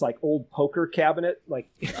Jam in this like old poker cabinet, like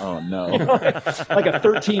oh no, like a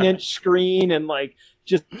 13-inch screen and like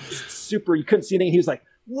just super. You couldn't see anything. He was like,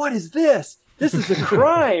 "What is this? This is a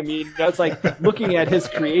crime!" It's like looking at his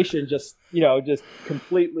creation, just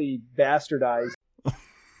completely bastardized.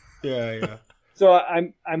 Yeah. So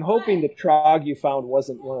I'm hoping the Trog you found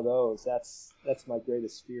wasn't one of those. That's my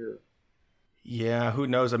greatest fear. Yeah, who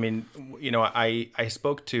knows? I mean, I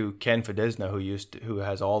spoke to Ken Fedesna, who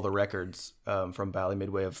has all the records from Bally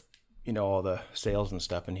Midway of all the sales and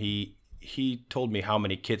stuff, and he told me how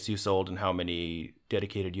many kits you sold and how many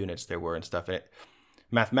dedicated units there were and stuff. And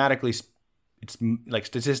mathematically, it's like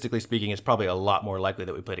statistically speaking, it's probably a lot more likely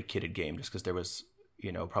that we played a kitted game just because there was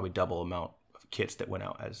probably double amount of kits that went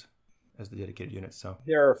out as the dedicated units. So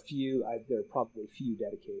there are probably few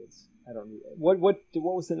dedicateds. I don't know. What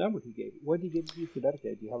was the number he gave? What did he give you for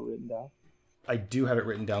dedicated? Do you have it written down? I do have it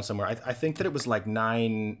written down somewhere. I think that it was like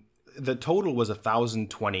 9. The total was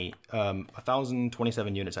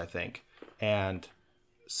 1,027 units, I think. And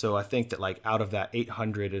so I think that like out of that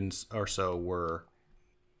 800 or so were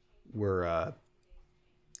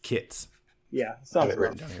kits. Yeah, I sounds have it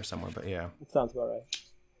written down here somewhere, but yeah. That sounds about right.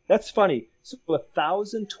 That's funny. So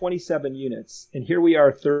 1,027 units, and here we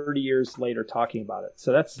are 30 years later talking about it.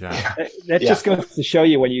 So that just goes to show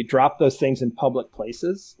you when you drop those things in public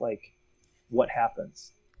places, like what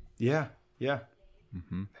happens. Yeah.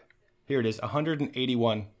 Mm-hmm. Here it is,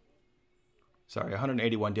 181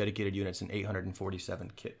 dedicated units and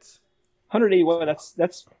 847 kits. 181,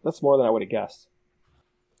 that's more than I would have guessed.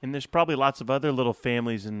 And there's probably lots of other little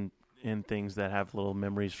families and things that have little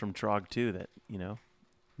memories from Trog too that,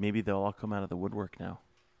 maybe they'll all come out of the woodwork now.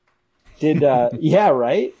 Yeah,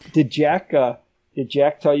 right? Did Jack tell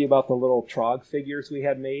you about the little Trog figures we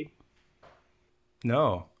had made?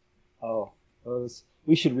 No. Oh,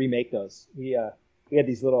 we should remake those. We had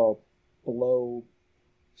these little blow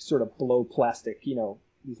plastic, these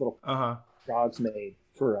little Trogs made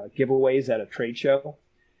for giveaways at a trade show.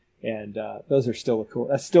 And those are still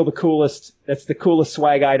that's still the coolest. That's the coolest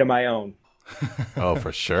swag item I own. Oh,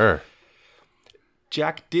 for sure.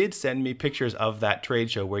 Jack did send me pictures of that trade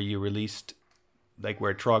show where you released, like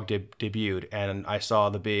where Trog debuted, and I saw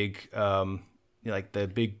the big, like the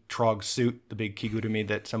big Trog suit, the big Kigurumi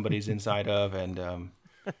that somebody's inside of, and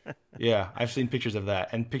yeah, I've seen pictures of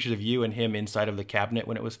that and pictures of you and him inside of the cabinet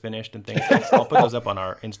when it was finished and things. I'll put those up on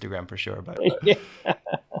our Instagram for sure. But yeah,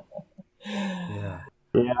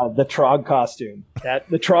 the Trog costume,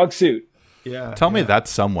 the Trog suit. Yeah. Tell me that's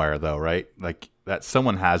somewhere though, right? Like that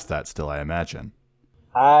someone has that still, I imagine.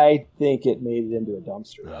 I think it made it into a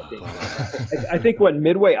dumpster. I think when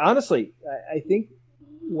Midway, honestly, I think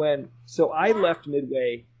so I left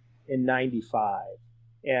Midway in 95,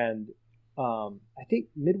 and I think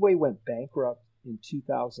Midway went bankrupt in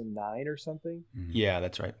 2009 or something. Yeah,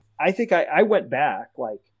 that's right. I think I went back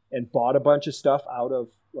and bought a bunch of stuff out of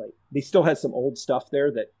they still had some old stuff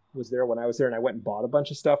there that was there when I was there, and I went and bought a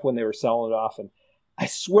bunch of stuff when they were selling it off, and I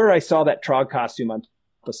swear I saw that Trog costume on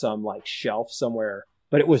some shelf somewhere,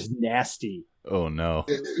 but it was nasty. Oh no.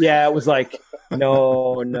 Yeah, it was like,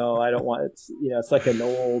 no, I don't want it. It's like an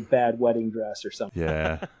old bad wedding dress or something.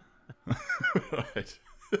 Yeah. Right.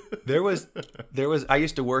 There was I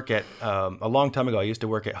used to work at a long time ago, I used to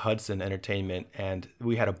work at Hudson Entertainment, and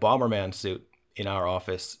we had a Bomberman suit in our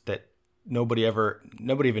office that nobody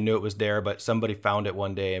even knew it was there, but somebody found it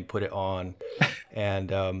one day and put it on.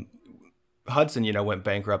 And Hudson, went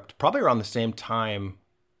bankrupt probably around the same time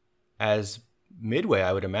as Midway,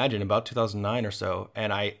 I would imagine, about 2009 or so.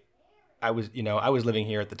 And I was living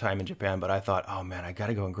here at the time in Japan, but I thought, oh man, I got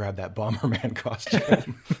to go and grab that Bomberman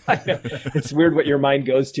costume. It's weird what your mind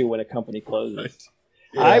goes to when a company closes.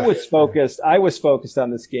 Right. Yeah. I was focused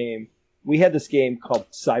on this game. We had this game called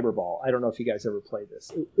Cyberball. I don't know if you guys ever played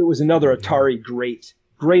this. It was another Atari great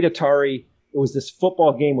Atari. It was this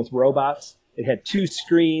football game with robots. It had 2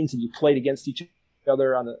 screens, and you played against each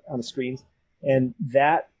other on the screens. And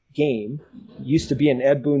that game used to be in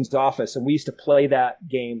Ed Boon's office, and we used to play that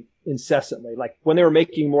game incessantly. Like when they were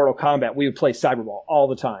making Mortal Kombat, we would play Cyberball all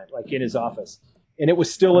the time, like in his office. And it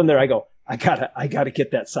was still in there. I go, I gotta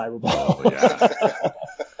get that Cyberball. Oh, yeah.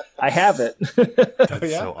 I have it.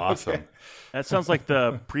 That's so awesome. Okay. That sounds like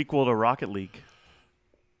the prequel to Rocket League.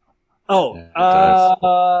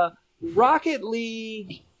 Oh, Rocket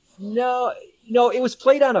League. No, it was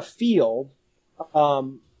played on a field,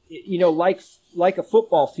 like a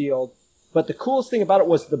football field. But the coolest thing about it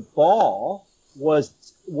was the ball was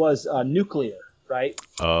nuclear, right?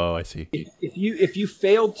 Oh, I see. If you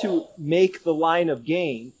failed to make the line of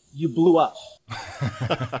game, you blew up.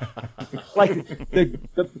 Like the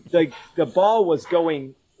ball was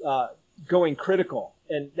going critical,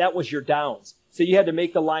 and that was your downs. So you had to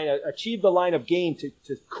make achieve the line of game to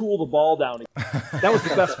cool the ball down. That was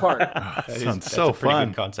the best part. Sounds so fun.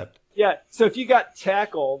 Good concept. Yeah. So if you got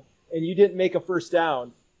tackled and you didn't make a first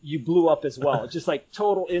down, you blew up as well. It's just like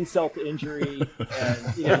total insult to injury,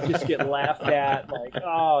 and you just get laughed at. Like,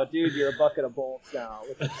 oh, dude, you're a bucket of bolts now.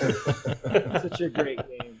 It's such a great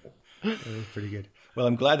game. It was pretty good. Well,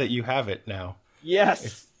 I'm glad that you have it now.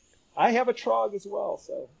 Yes, I have a Trog as well.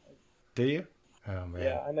 So, do you? Oh man.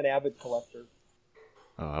 Yeah, I'm an avid collector.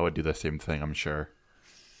 Oh, I would do the same thing, I'm sure.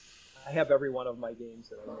 I have every one of my games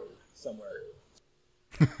that I made somewhere.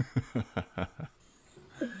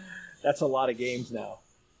 That's a lot of games now.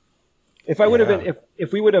 If I would have been,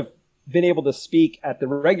 if we would have been able to speak at the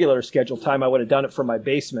regular scheduled time, I would have done it from my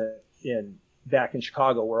basement back in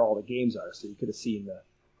Chicago where all the games are. So you could have seen the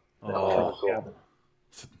cabin.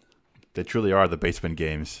 They truly are the basement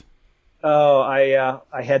games. Oh,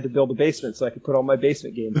 I had to build a basement so I could put all my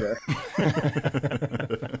basement games there.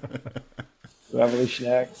 Revolution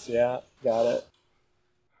X, yeah, got it.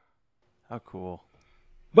 How cool.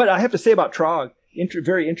 But I have to say about Trog,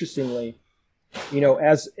 very interestingly,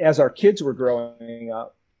 as our kids were growing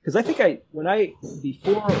up, because I think when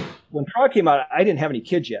Trog came out, I didn't have any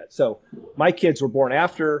kids yet. So my kids were born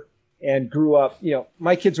after and grew up,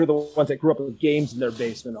 my kids were the ones that grew up with games in their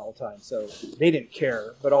basement all the time. So they didn't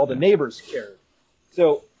care, but all the neighbors cared.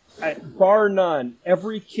 So bar none,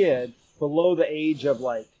 every kid below the age of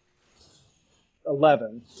like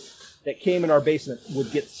 11 that came in our basement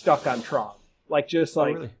would get stuck on Trog. Like just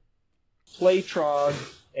like play Trog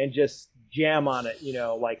and just jam on it,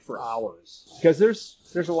 like for hours. Because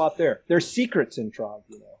there's a lot there. There's secrets in Trog,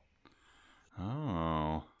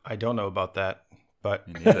 Oh. I don't know about that, but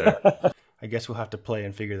Me neither. I guess we'll have to play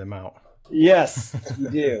and figure them out. Yes, you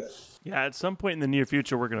do. Yeah, at some point in the near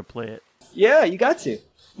future, we're going to play it. Yeah, you got to.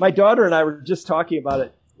 My daughter and I were just talking about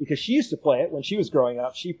it because she used to play it when she was growing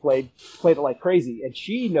up. She played it like crazy, and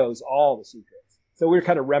she knows all the secrets. So we were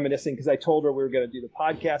kind of reminiscing because I told her we were going to do the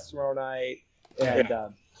podcast tomorrow night,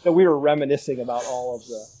 and so we were reminiscing about all of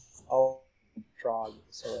Trog.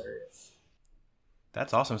 It's hilarious.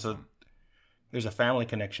 That's awesome. So there's a family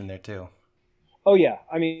connection there too. Oh yeah,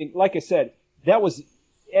 I mean, like I said, that was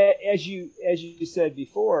as you said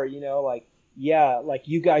before. Like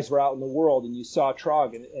you guys were out in the world and you saw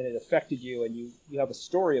Trog and it affected you, and you have a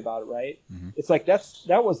story about it, right? Mm-hmm. It's like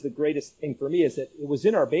that was the greatest thing for me, is that it was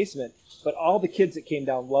in our basement, but all the kids that came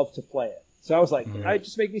down loved to play it. So I was like, it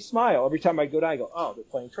just make me smile every time I go down. I go, oh, they're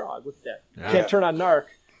playing Trog. Look at that. Yeah. Can't turn on Narc.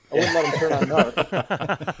 I wouldn't let them turn on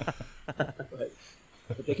Narc.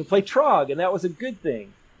 but they can play Trog, and that was a good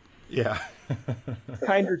thing. Yeah.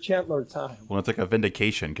 Kinder, gentler time. Well, it's like a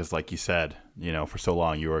vindication because, like you said, for so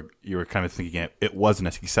long you were kind of thinking it wasn't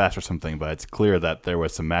a success or something, but it's clear that there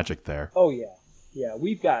was some magic there. Oh yeah, yeah.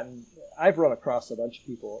 I've run across a bunch of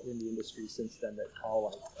people in the industry since then that call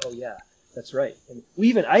like, oh yeah, that's right. And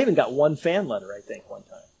I even got one fan letter, I think, one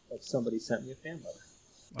time. Like somebody sent me a fan letter.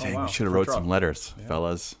 Dang, we should have wrote some letters,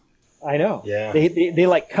 fellas. I know. Yeah. They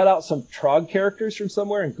like cut out some Trog characters from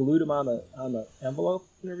somewhere and glued them on the envelope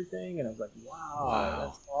and everything, and I was like,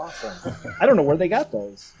 wow. That's awesome. I don't know where they got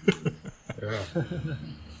those. Yeah.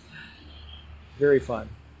 Very fun.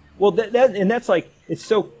 Well, that's like it's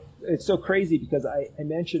so crazy because I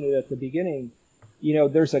mentioned it at the beginning.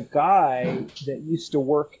 There's a guy that used to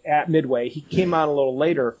work at Midway. He came on a little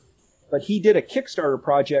later, but he did a Kickstarter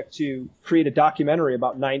project to create a documentary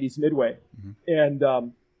about 90s Midway, and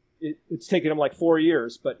it's taken him like 4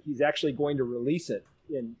 years, but he's actually going to release it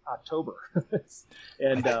in October.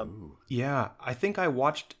 And I think I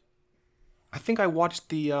watched the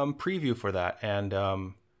preview for that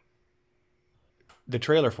and the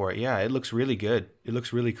trailer for it. Yeah, it looks really good. It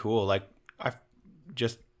looks really cool. Like I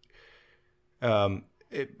just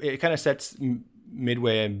it kind of sets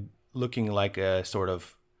Midway and looking like a sort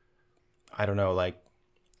of, I don't know, like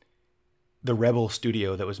the Rebel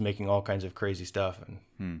studio that was making all kinds of crazy stuff.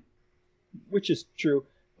 And which is true.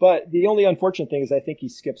 But the only unfortunate thing is I think he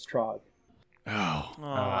skips Trog.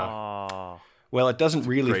 Oh. Well, it doesn't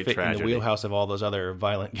really fit in the wheelhouse of all those other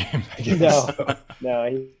violent games, I guess.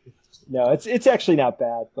 No, it's actually not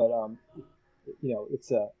bad, but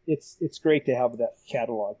it's great to have that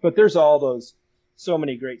catalog. But there's so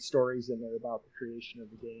many great stories in there about the creation of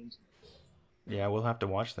the games. Yeah, we'll have to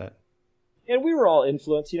watch that. And we were all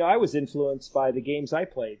influenced. I was influenced by the games I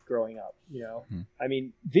played growing up. I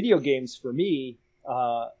mean, video games for me,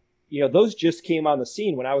 those just came on the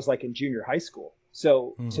scene when I was like in junior high school.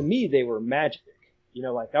 So to me, they were magic.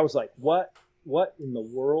 Like I was like, what in the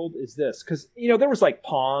world is this? Because there was like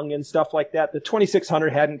Pong and stuff like that. The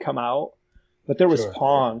 2600 hadn't come out, but there was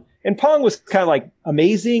Pong, and Pong was kind of like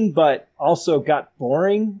amazing, but also got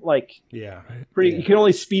boring. Like you can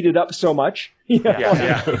only speed it up so much.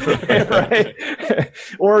 Right?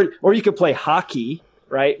 Or you could play hockey,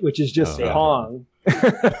 right? Which is just Pong.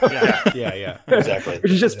 Yeah, exactly.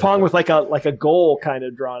 Which is just Pong with like a goal kind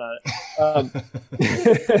of drawn on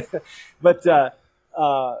it. But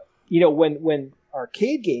when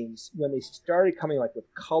arcade games, when they started coming like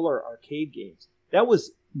with color arcade games, that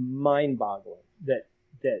was mind-boggling that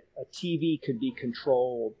a TV could be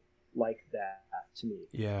controlled like that to me.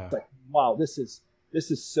 Yeah. It's like, wow, this is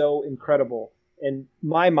so incredible. And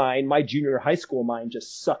my junior high school mind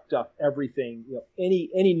just sucked up everything,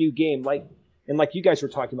 any new game, like you guys were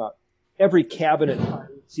talking about, every cabinet I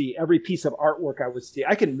would see, every piece of artwork I would see.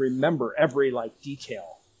 I can remember every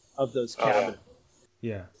detail of those cabinets.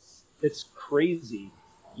 Yeah. It's crazy,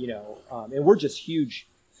 and we're just huge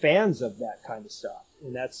fans of that kind of stuff.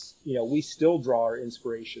 And that's, we still draw our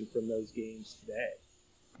inspiration from those games today.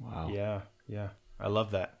 Wow. Yeah. I love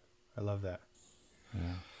that. Yeah.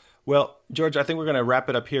 Well, George, I think we're going to wrap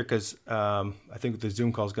it up here because I think the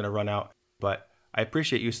Zoom call is going to run out. But I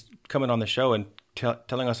appreciate you coming on the show and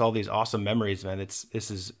telling us all these awesome memories, man. It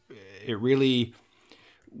really,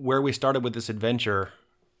 where we started with this adventure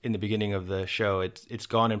in the beginning of the show, it's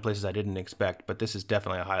gone in places I didn't expect, but this is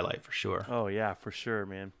definitely a highlight for sure. Oh yeah, for sure,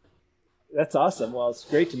 man. That's awesome. Well, it's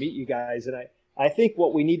great to meet you guys. And I think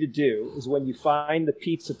what we need to do is when you find the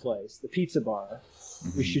pizza place, the pizza bar,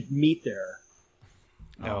 we should meet there.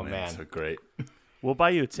 Oh man. So great. We'll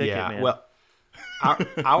buy you a ticket, man. Well,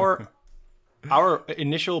 our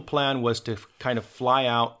initial plan was to kind of fly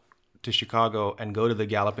out to Chicago and go to the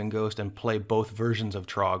Galloping Ghost and play both versions of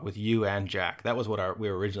Trog with you and Jack. That was what we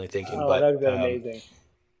were originally thinking. Oh, that would be amazing.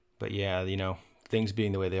 But yeah, things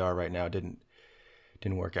being the way they are right now didn't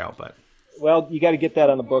work out. But well, you got to get that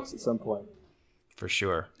on the books at some point. For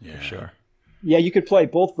sure. Yeah. For sure. Yeah, you could play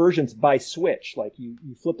both versions by switch. Like you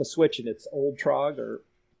flip a switch and it's old Trog or...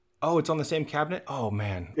 Oh, it's on the same cabinet? Oh,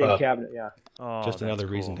 man. Same cabinet, yeah. Oh, just another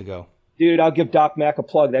reason to go. Dude, I'll give Doc Mack a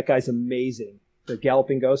plug. That guy's amazing. The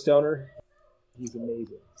Galloping Ghost owner, he's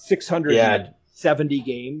amazing. 670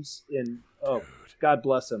 games in... Oh, God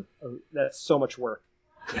bless him. Oh, that's so much work.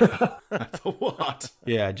 That's a lot.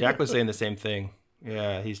 Yeah, Jack was saying the same thing.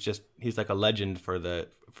 Yeah, he's like a legend for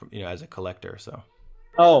as a collector, so...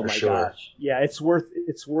 Oh my gosh. Yeah, it's worth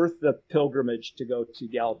the pilgrimage to go to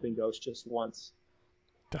Galloping Ghost just once.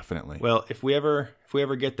 Definitely. Well, if we ever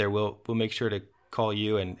get there, we'll make sure to call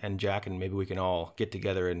you and Jack, and maybe we can all get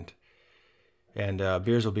together and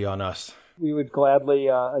beers will be on us. We would gladly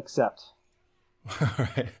accept. All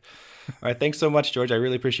right. Thanks so much, George. I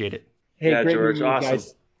really appreciate it. Hey, yeah, great George, meeting you awesome.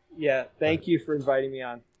 guys. Yeah, thank you for inviting me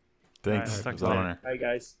on. Thanks. All right, It was an honor. Bye,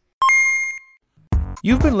 guys.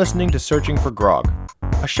 You've been listening to Searching for Grog,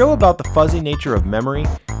 a show about the fuzzy nature of memory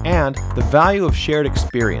and the value of shared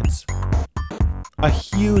experience. A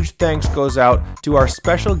huge thanks goes out to our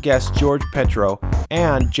special guests George Petro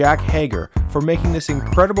and Jack Hager for making this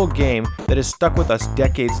incredible game that has stuck with us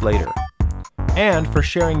decades later, and for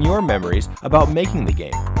sharing your memories about making the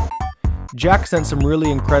game. Jack sent some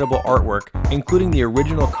really incredible artwork, including the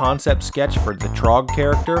original concept sketch for the Trog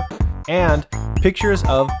character, and pictures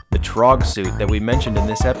of the Trog suit that we mentioned in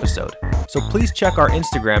this episode, so please check our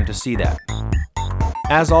Instagram to see that.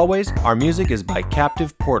 As always, our music is by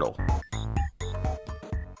Captive Portal.